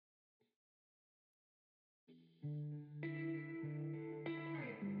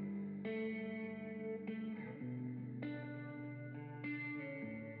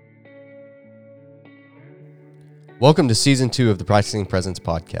Welcome to Season 2 of the Practicing Presence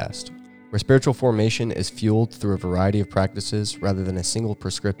podcast, where spiritual formation is fueled through a variety of practices rather than a single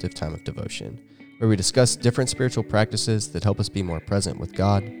prescriptive time of devotion, where we discuss different spiritual practices that help us be more present with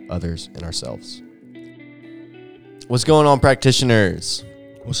God, others, and ourselves. What's going on, practitioners?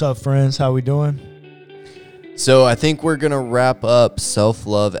 What's up, friends? How we doing? So I think we're going to wrap up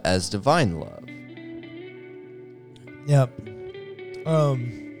self-love as divine love. Yep.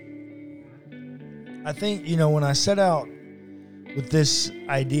 I think, when I set out with this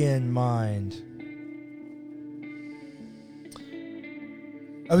idea in mind,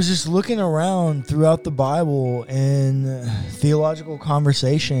 I was just looking around throughout the Bible and theological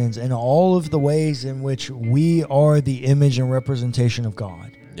conversations and all of the ways in which we are the image and representation of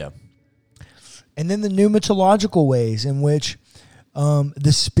God. Yeah. And then the pneumatological ways in which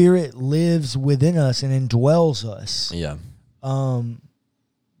the Spirit lives within us and indwells us. Yeah.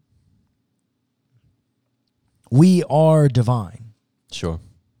 We are divine. Sure.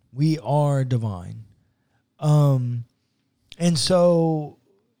 We are divine. And so,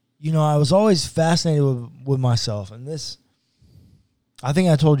 I was always fascinated with myself. And this, I think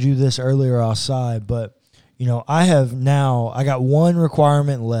I told you this earlier outside, but, I got one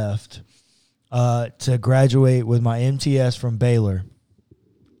requirement left to graduate with my MTS from Baylor.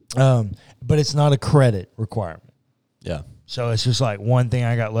 But it's not a credit requirement. Yeah. So it's just like one thing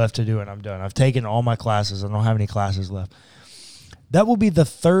I got left to do and I'm done. I've taken all my classes. I don't have any classes left. That will be the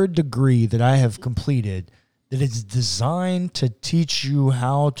third degree that I have completed that is designed to teach you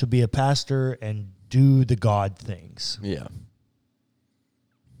how to be a pastor and do the God things. Yeah.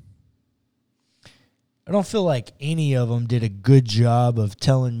 I don't feel like any of them did a good job of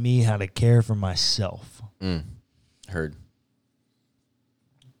telling me how to care for myself. Heard.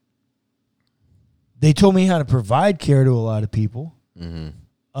 They told me how to provide care to a lot of people.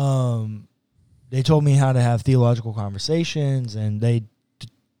 Mm-hmm. They told me how to have theological conversations, and they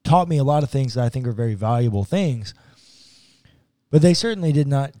taught me a lot of things that I think are very valuable things. But they certainly did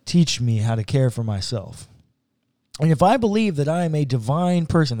not teach me how to care for myself. And if I believe that I am a divine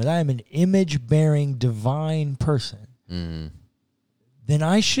person, that I am an image-bearing divine person, then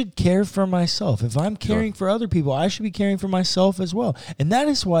I should care for myself. If I'm caring for other people, I should be caring for myself as well. And that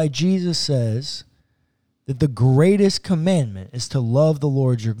is why Jesus says that the greatest commandment is to love the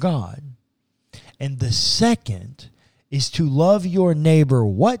Lord your God. And the second is to love your neighbor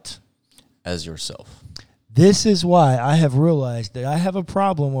what? As yourself. This is why I have realized that I have a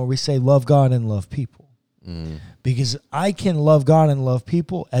problem where we say love God and love people. Because I can love God and love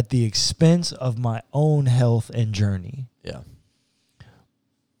people at the expense of my own health and journey. Yeah.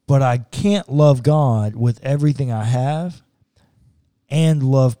 But I can't love God with everything I have and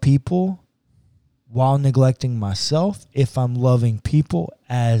love people while neglecting myself if I'm loving people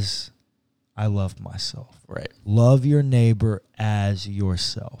as I love myself. Right. Love your neighbor as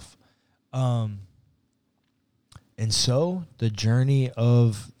yourself. And so the journey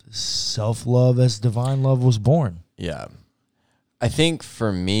of self-love as divine love was born. Yeah. I think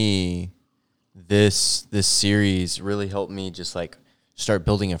for me, this series really helped me just like start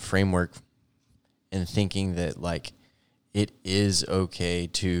building a framework and thinking that like it is okay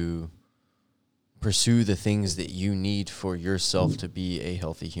to pursue the things that you need for yourself to be a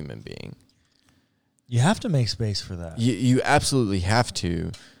healthy human being. You have to make space for that. You absolutely have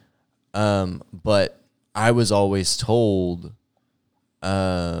to. But I was always told,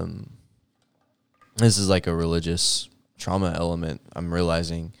 this is like a religious trauma element I'm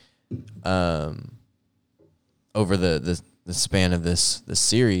realizing, over the span of this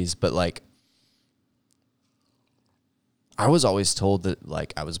series, but like, I was always told that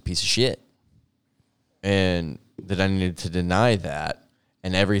like I was a piece of shit and that I needed to deny that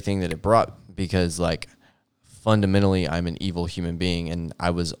and everything that it brought because like fundamentally I'm an evil human being and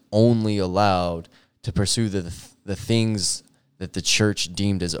I was only allowed to pursue the things that the church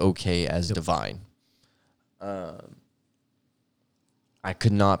deemed as okay as divine. I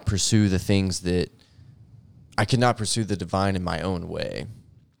could not pursue the divine in my own way.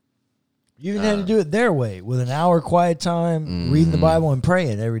 You even had to do it their way with an hour quiet time, reading the Bible and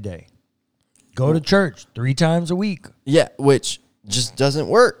praying every day. Go to church 3 times a week. Yeah, which just doesn't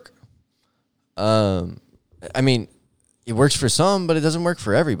work. I mean, it works for some, but it doesn't work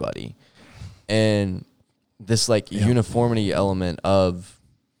for everybody. And this like uniformity element of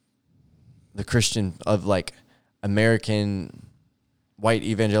the Christian, of like American white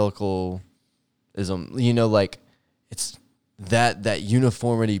evangelicalism, like it's that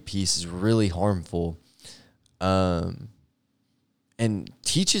uniformity piece is really harmful. and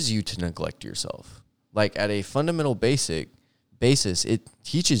teaches you to neglect yourself. Like at a fundamental basis, it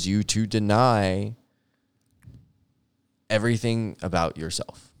teaches you to deny everything about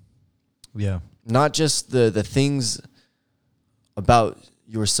yourself. Yeah. Not just the things about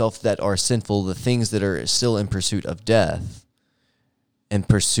yourself that are sinful, the things that are still in pursuit of death and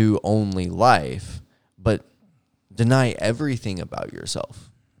pursue only life, but deny everything about yourself.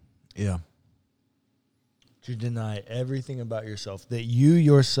 Yeah. To deny everything about yourself, that you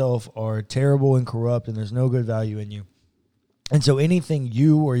yourself are terrible and corrupt and there's no good value in you. And so anything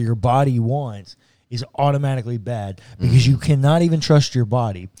you or your body wants is automatically bad because you cannot even trust your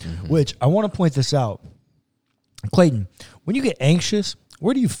body, which I want to point this out. Clayton, when you get anxious,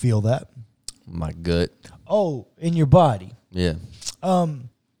 where do you feel that? My gut. Oh, in your body. Yeah.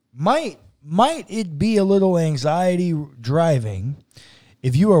 Might it be a little anxiety driving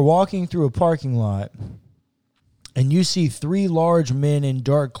if you are walking through a parking lot and you see 3 large men in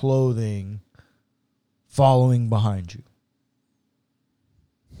dark clothing following behind you?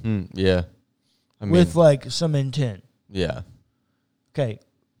 Yeah. I mean, With like some intent. yeah. Okay.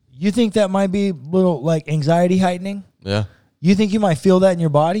 You think that might be a little like anxiety heightening? Yeah. You think you might feel that in your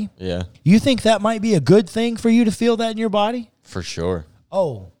body? Yeah. You think that might be a good thing for you to feel that in your body? For sure.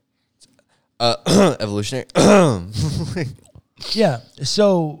 Oh. Evolutionary. Yeah.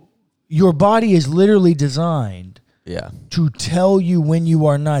 So your body is literally designed Yeah. to tell you when you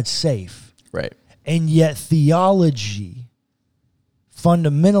are not safe. Right. And yet theology,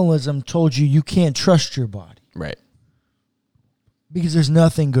 fundamentalism told you can't trust your body Right. because there's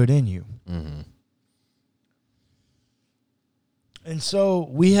nothing good in you. Mm-hmm. And so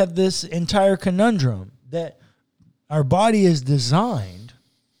we have this entire conundrum that our body is designed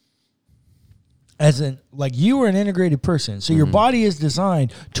as like you are an integrated person. So your body is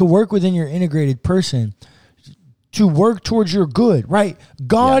designed to work within your integrated person to work towards your good, right?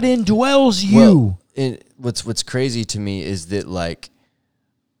 God indwells you. Well, what's crazy to me is that like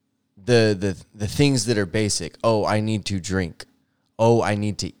the things that are basic. Oh, I need to drink. Oh, I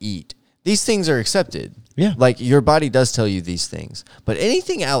need to eat. These things are accepted. Yeah. Like your body does tell you these things. But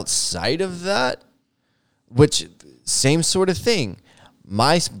anything outside of that, which same sort of thing.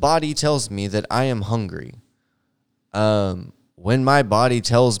 My body tells me that I am hungry. When my body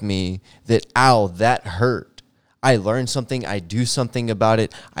tells me that, ow, that hurt, I learn something, I do something about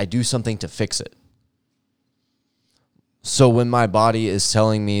it, I do something to fix it. So when my body is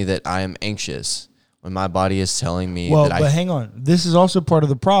telling me that I am anxious, when my body is telling me Well, that but hang on. This is also part of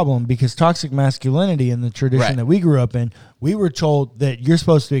the problem because toxic masculinity in the tradition Right. that we grew up in, we were told that you're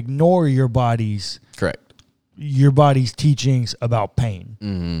supposed to ignore your body's teachings about pain.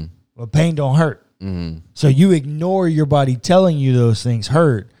 Mm-hmm. Well, pain don't hurt. Mm-hmm. So you ignore your body telling you those things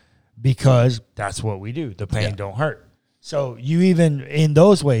hurt because that's what we do. The pain don't hurt. So you even, in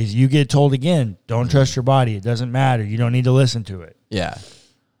those ways, you get told again, don't trust your body. It doesn't matter. You don't need to listen to it. Yeah.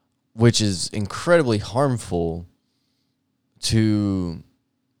 Which is incredibly harmful to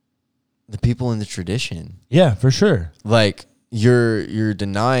the people in the tradition. Yeah, for sure. Like you're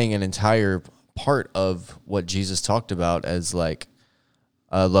denying an entire part of what Jesus talked about as like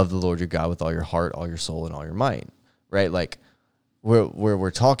love the Lord your God with all your heart, all your soul, and all your might. Right? Like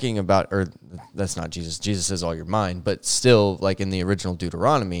we're talking about, or that's not Jesus. Jesus says all your mind, but still, like in the original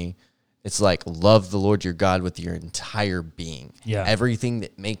Deuteronomy, it's like love the Lord your God with your entire being. Yeah. Everything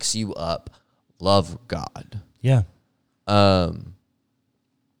that makes you up, love God. Yeah.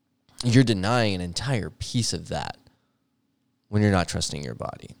 You're denying an entire piece of that when you're not trusting your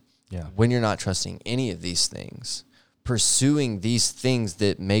body. Yeah. When you're not trusting any of these things, pursuing these things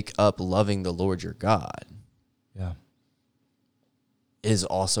that make up loving the Lord your God Yeah. is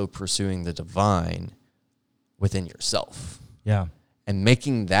also pursuing the divine within yourself. Yeah. And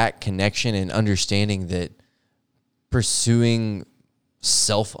making that connection and understanding that pursuing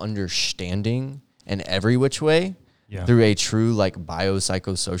self-understanding in every which way through a true like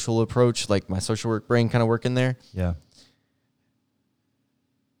biopsychosocial approach, like my social work brain kind of working there, Yeah.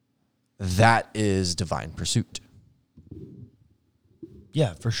 that is divine pursuit.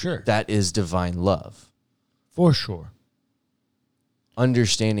 Yeah, for sure. That is divine love. For sure.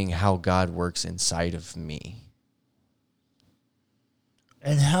 Understanding how God works inside of me.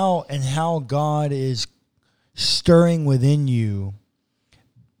 And how God is stirring within you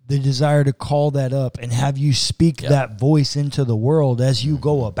the desire to call that up and have you speak that voice into the world as you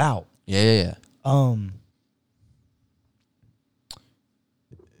go about. Yeah.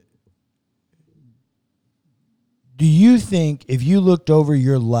 Do you think if you looked over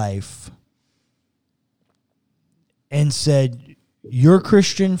your life and said your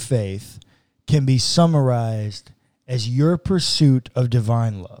Christian faith can be summarized as your pursuit of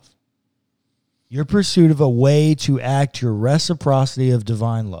divine love. Your pursuit of a way to act your reciprocity of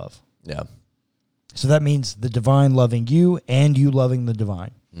divine love. Yeah. So that means the divine loving you and you loving the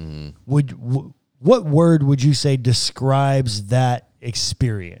divine. Mm-hmm. What word would you say describes that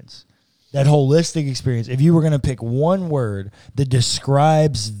experience, that holistic experience? If you were going to pick one word that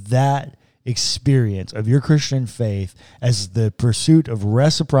describes that experience of your Christian faith as the pursuit of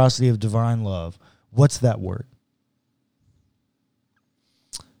reciprocity of divine love, what's that word?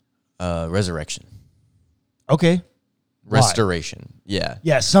 Resurrection. Okay. Restoration. Why? Yeah.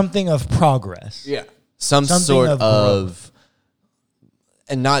 Yeah, something of progress. Yeah. Something sort of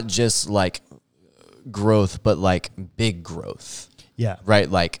and not just like growth, but like big growth. Yeah. Right?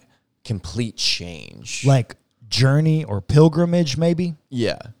 Like complete change. Like journey or pilgrimage, maybe?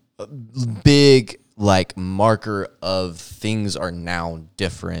 Yeah. A big like marker of things are now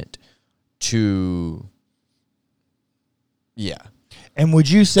different to, yeah. And would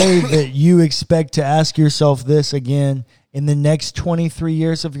you say that you expect to ask yourself this again in the next 23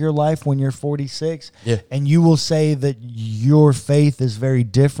 years of your life when you're 46? Yeah. And you will say that your faith is very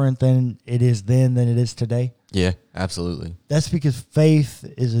different than it is then than it is today? Yeah, absolutely. That's because faith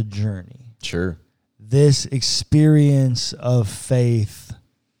is a journey. Sure. This experience of faith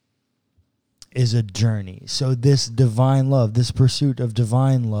is a journey. So this divine love, this pursuit of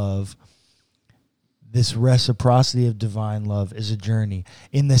divine love, this reciprocity of divine love is a journey.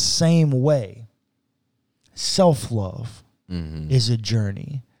 In the same way, self-love is a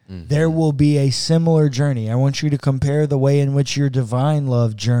journey. There will be a similar journey. I want you to compare the way in which your divine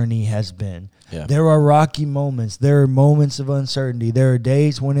love journey has been. Yeah. There are rocky moments. There are moments of uncertainty. There are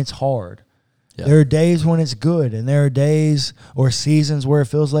days when it's hard. Yeah. There are days when it's good. And there are days or seasons where it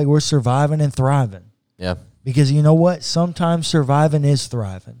feels like we're surviving and thriving. Yeah. Because you know what? Sometimes surviving is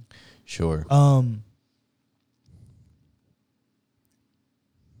thriving. Sure.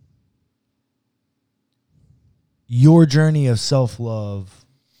 Your journey of self-love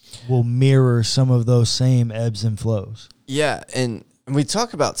will mirror some of those same ebbs and flows. Yeah, and we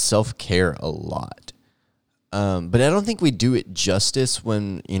talk about self-care a lot, but I don't think we do it justice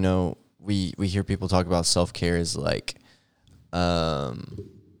when, you know, we hear people talk about self-care as like, oh,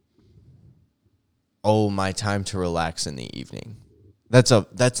 my time to relax in the evening.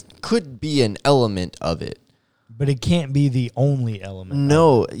 That's could be an element of it. But it can't be the only element.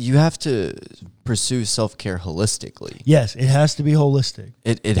 No, you have to pursue self-care holistically. Yes, it has to be holistic.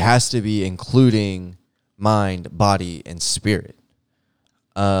 It has to be including mind, body, and spirit.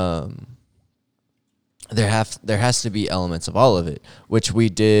 There has to be elements of all of it, which we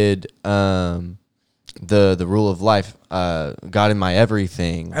did the rule of life, God in my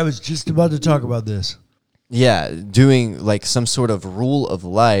everything. I was just about to talk about this. Yeah, doing like some sort of rule of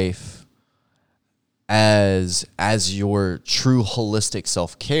life as your true holistic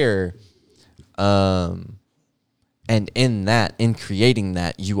self-care, and in creating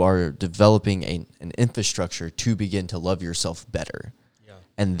that, you are developing an infrastructure to begin to love yourself better,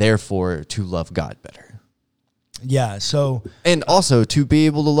 and therefore to love God better. Yeah, so... And also to be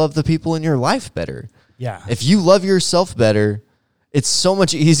able to love the people in your life better. Yeah. If you love yourself better, it's so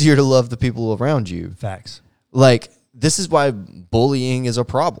much easier to love the people around you. Facts. Like, this is why bullying is a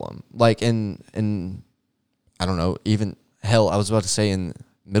problem. Like, in I don't know, even, hell, I was about to say in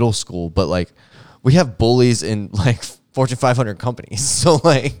middle school, but, like, we have bullies in, like, Fortune 500 companies. So,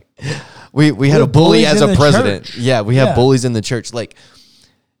 like, we had a bully as a president. Church. Yeah, we have bullies in the church. Like,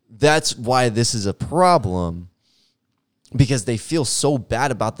 that's why this is a problem, because they feel so bad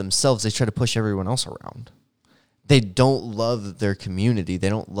about themselves, they try to push everyone else around. They don't love their community. They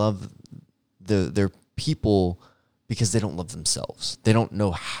don't love their people because they don't love themselves. They don't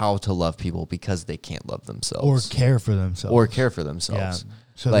know how to love people because they can't love themselves. Or care for themselves. Yeah.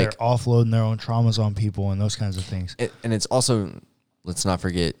 So like, they're offloading their own traumas on people and those kinds of things. And it's also, let's not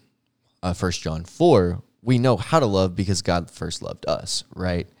forget, 1 John 4, we know how to love because God first loved us,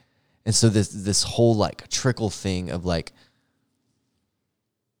 right? And so this whole like trickle thing of like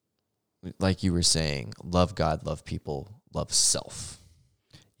you were saying, love God, love people, love self.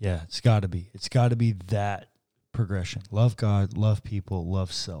 Yeah, it's got to be. It's got to be that progression. Love God, love people,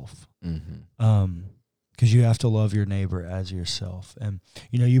 love self. Mm-hmm. Because you have to love your neighbor as yourself. And,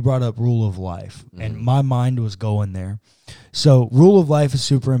 you know, you brought up rule of life, and my mind was going there. So rule of life is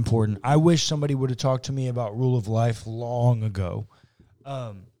super important. I wish somebody would have talked to me about rule of life long ago.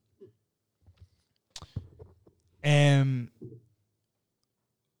 And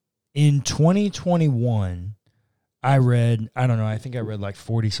in 2021, I think I read like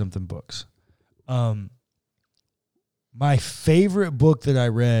 40-something books. My favorite book that I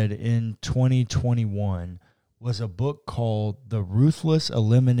read in 2021 was a book called The Ruthless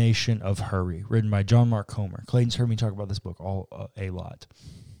Elimination of Hurry, written by John Mark Comer. Clayton's heard me talk about this book a lot.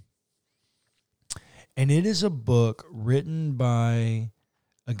 And it is a book written by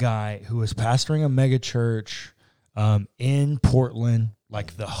a guy who was pastoring a mega church in Portland,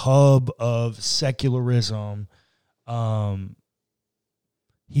 like the hub of secularism.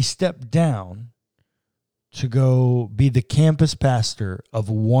 He stepped down to go be the campus pastor of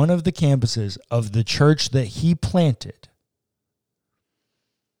one of the campuses of the church that he planted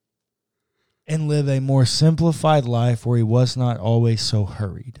and live a more simplified life where he was not always so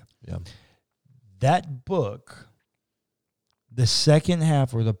hurried. Yeah. That book, the second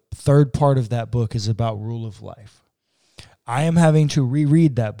half or the third part of that book is about rule of life. I am having to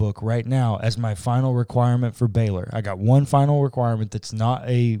reread that book right now as my final requirement for Baylor. I got one final requirement that's not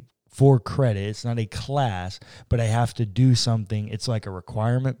for credit. It's not a class, but I have to do something. It's like a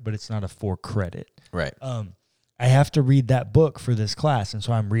requirement, but it's not a for credit. Right. I have to read that book for this class, and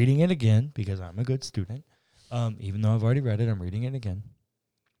so I'm reading it again because I'm a good student. Even though I've already read it, I'm reading it again.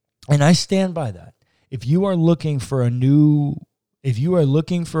 And I stand by that. If you are looking for a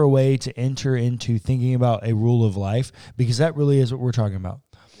way to enter into thinking about a rule of life, because that really is what we're talking about.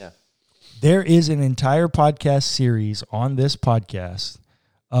 Yeah. There is an entire podcast series on this podcast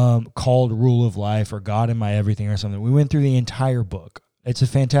called Rule of Life or God in My Everything or something. We went through the entire book. It's a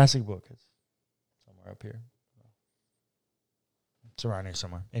fantastic book. It's somewhere up here. It's around here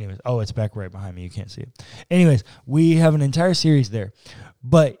somewhere. Anyways, it's back right behind me. You can't see it. Anyways, we have an entire series there.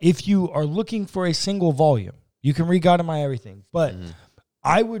 But if you are looking for a single volume, you can read God in My Everything. But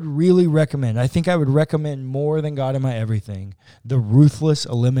I would really recommend, I think I would recommend more than God in My Everything, The Ruthless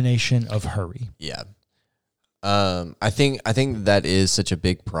Elimination of Hurry. Yeah. I think that is such a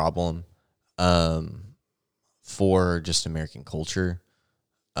big problem for just American culture.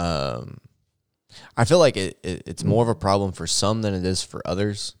 I feel like it's more of a problem for some than it is for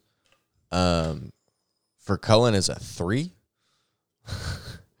others. For Cullen is a 3.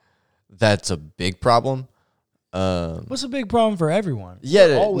 That's a big problem. What's a big problem for everyone? Yeah,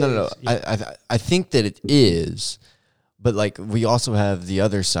 no. Yeah. I think that it is, but like we also have the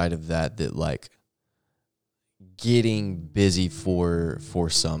other side of that like getting busy for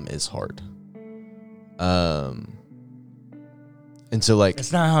some is hard. And so like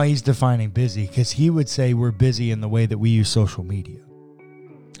it's not how he's defining busy, because he would say we're busy in the way that we use social media.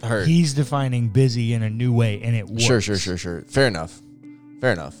 He's defining busy in a new way, and it works. Sure. Fair enough.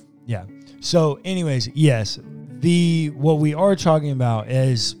 Yeah. So anyways, yes, what we are talking about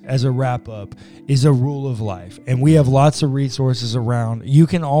as a wrap up is a rule of life, and we have lots of resources around. You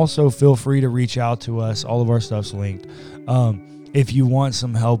can also feel free to reach out to us. All of our stuff's linked if you want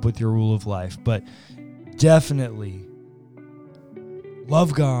some help with your rule of life. But definitely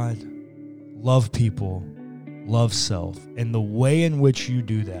love God, love people, love self, and the way in which you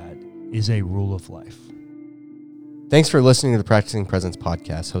do that is a rule of life. Thanks for listening to the Practicing Presence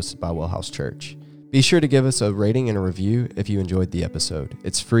podcast hosted by Wellhouse Church. Be sure to give us a rating and a review if you enjoyed the episode.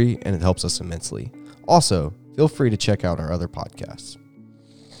 It's free and it helps us immensely. Also, feel free to check out our other podcasts.